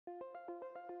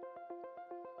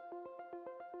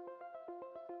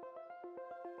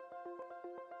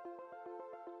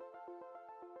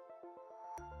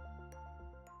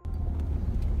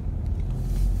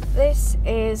this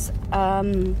is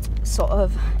sort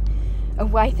of a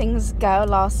way things go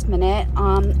last minute.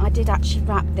 I did actually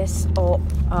wrap this up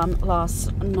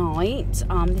last night.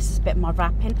 This is a bit of my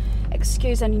wrapping.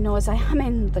 Excuse any noise, I am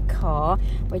in the car.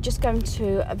 We're just going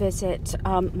to visit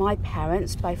my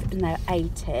parents, both in their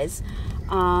 80s.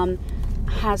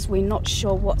 As we're not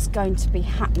sure what's going to be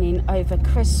happening over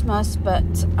Christmas, but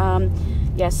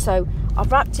yeah, so I've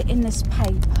wrapped it in this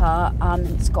paper.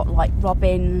 It's got like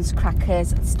robins,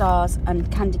 crackers, stars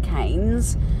and candy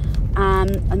canes,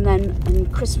 and then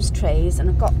Christmas trees, and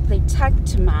I've got the tag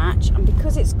to match. And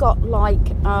because it's got like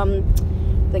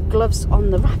the gloves on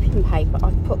the wrapping paper,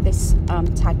 I've put this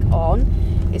tag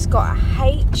on. It's got a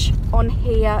H on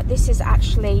here. This is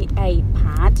actually a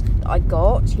pad that I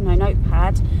got, you know,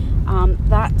 notepad.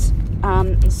 That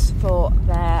is for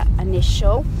their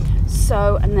initial.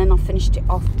 So, and then I finished it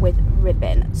off with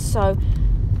ribbon. So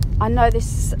I know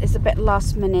this is a bit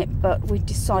last minute, but we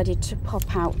decided to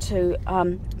pop out to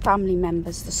family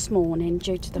members this morning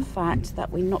due to the fact that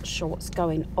we're not sure what's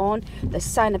going on. They're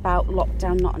saying about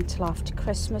lockdown not until after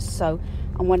Christmas, so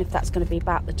I wonder if that's going to be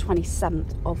about the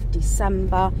 27th of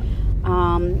December.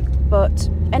 But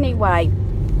anyway,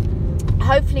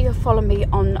 hopefully you'll follow me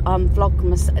on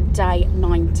Vlogmas day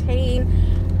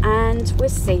 19, and we'll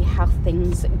see how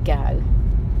things go.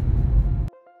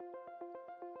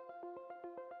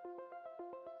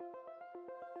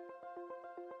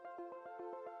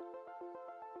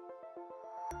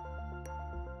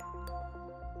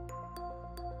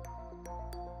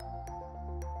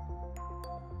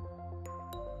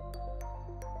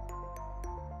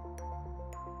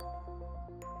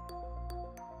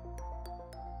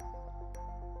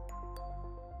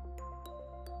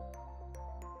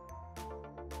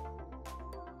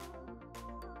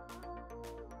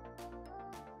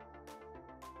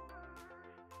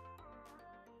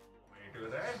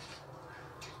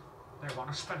 They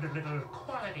want to spend a little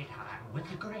quality time with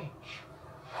the Grinch.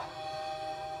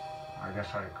 I guess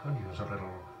I could use a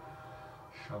little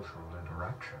social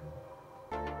interaction.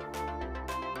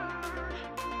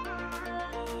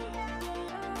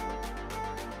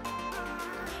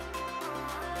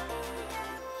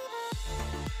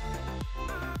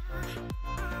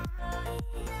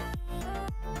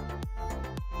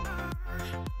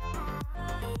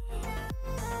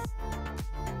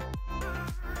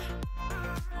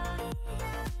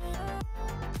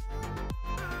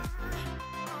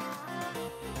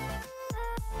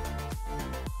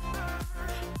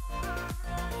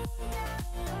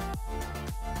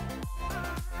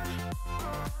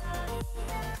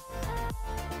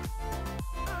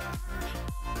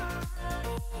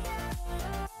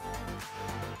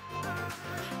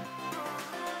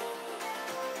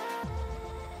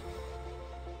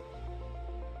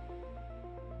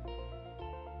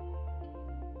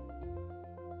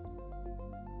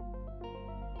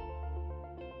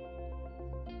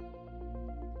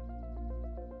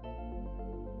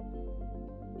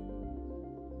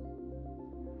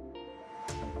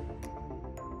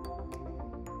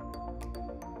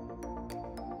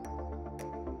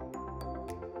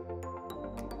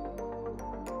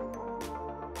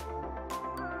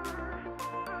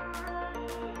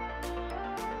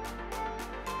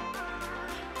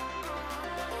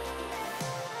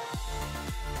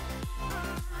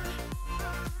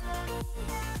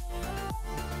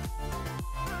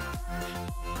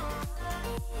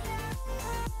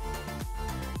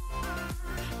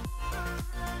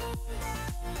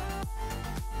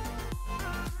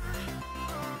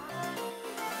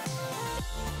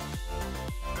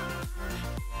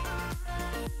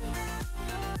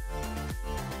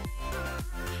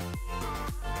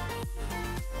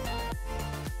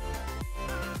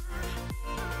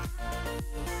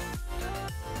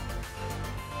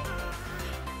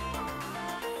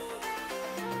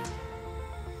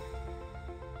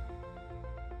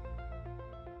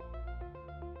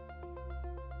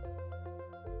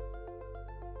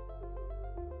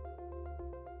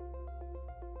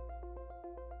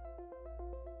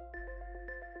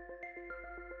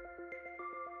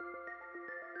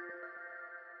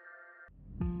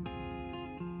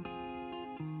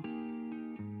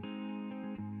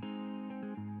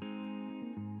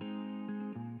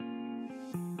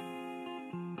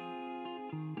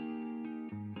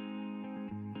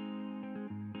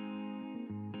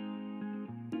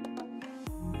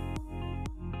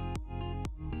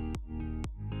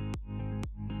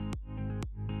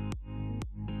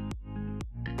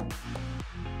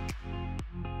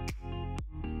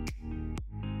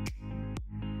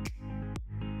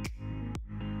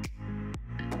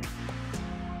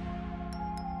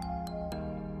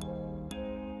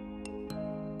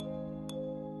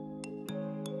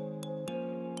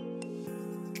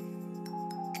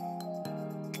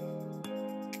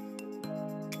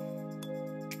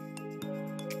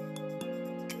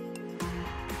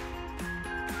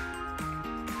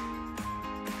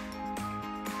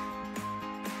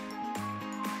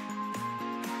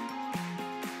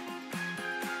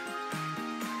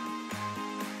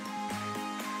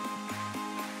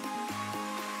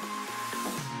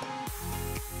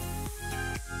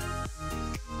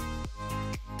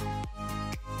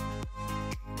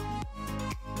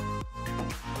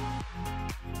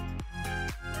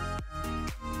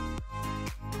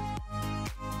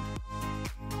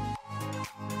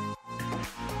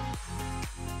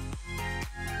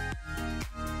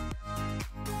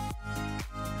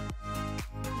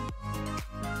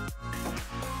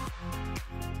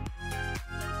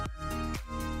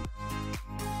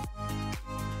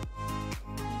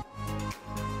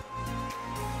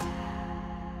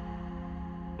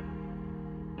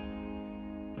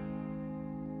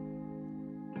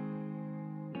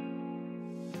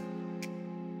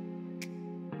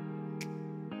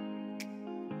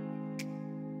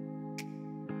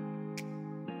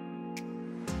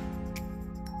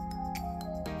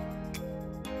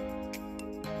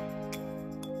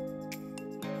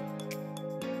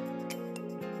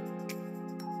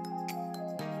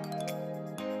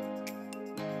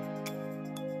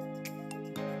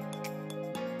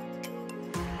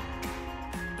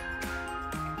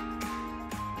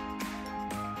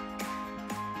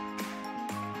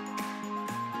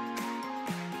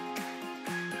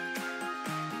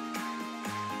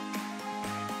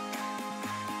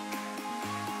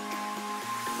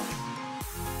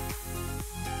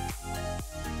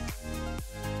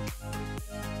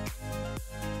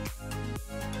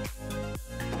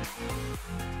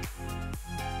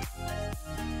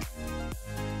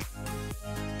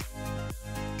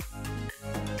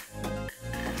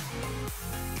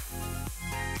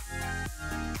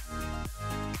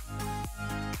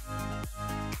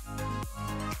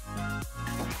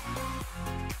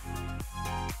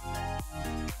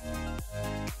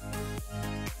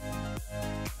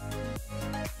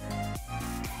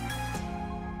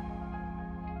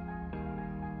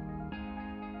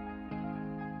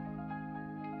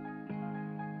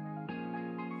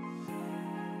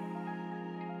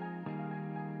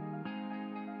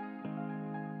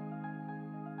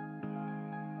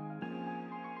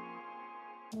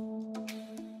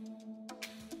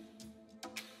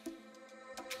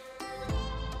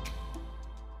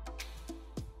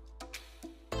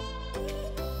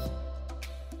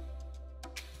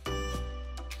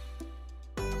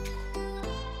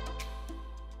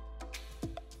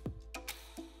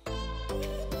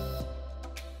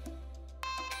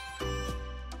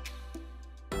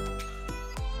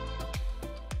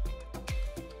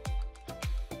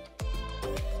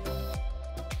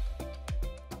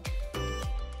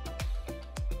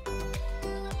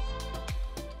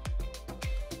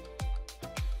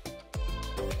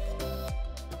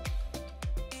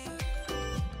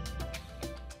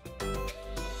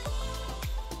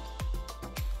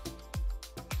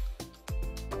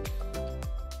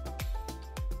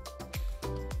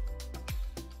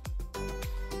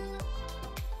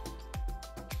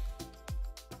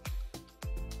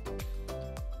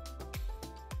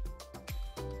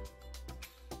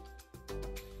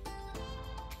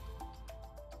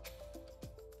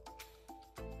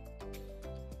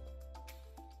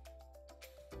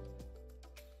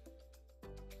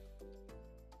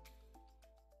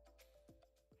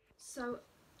 So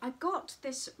I got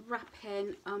this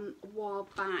wrapping a while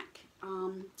back.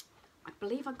 I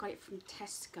believe I got it from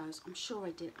Tesco's. I'm sure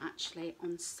I did actually,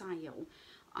 on sale.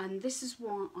 And this is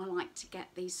why I like to get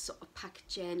these sort of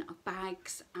packaging of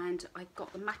bags, and I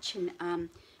got the matching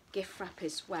gift wrap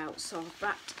as well. So I've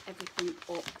wrapped everything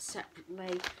up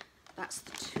separately. That's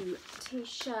the 2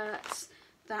 t-shirts.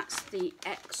 That's the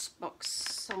Xbox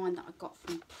sign that I got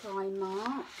from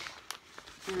Primark.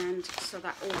 And so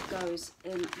that all goes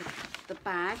in the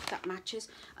bag that matches.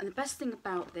 And the best thing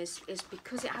about this is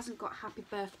because it hasn't got happy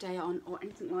birthday on or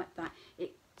anything like that,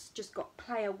 it's just got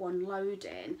player one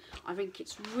loading. I think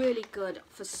it's really good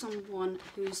for someone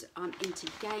who's into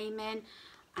gaming.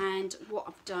 And what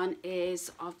I've done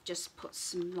is I've just put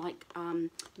some like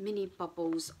mini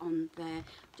bubbles on there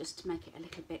just to make it a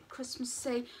little bit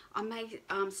Christmassy. I may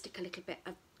stick a little bit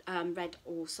of red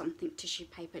or something tissue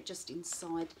paper just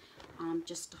inside,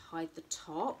 just to hide the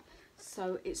top.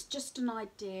 So it's just an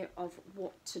idea of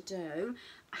what to do.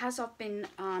 As I've been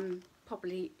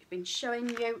probably been showing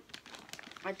you,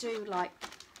 I do like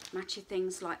matchy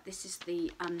things. Like this is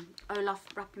the Olaf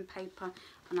wrapping paper,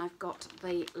 and I've got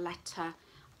the letter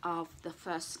of the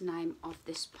first name of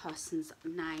this person's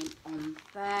name on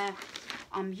there.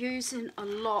 I'm using a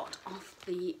lot of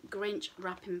the Grinch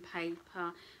wrapping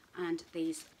paper and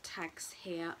these tags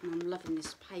here, and I'm loving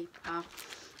this paper.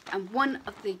 And one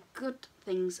of the good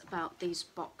things about these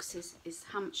boxes is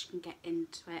how much you can get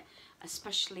into it,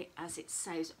 especially as it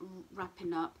says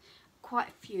wrapping up quite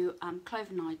a few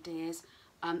clothing ideas,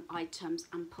 items,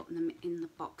 and putting them in the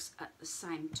box at the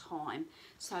same time.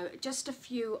 So just a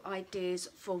few ideas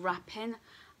for wrapping.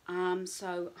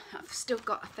 So I've still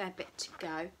got a fair bit to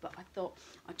go, but I thought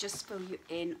I'd just fill you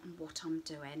in on what I'm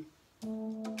doing.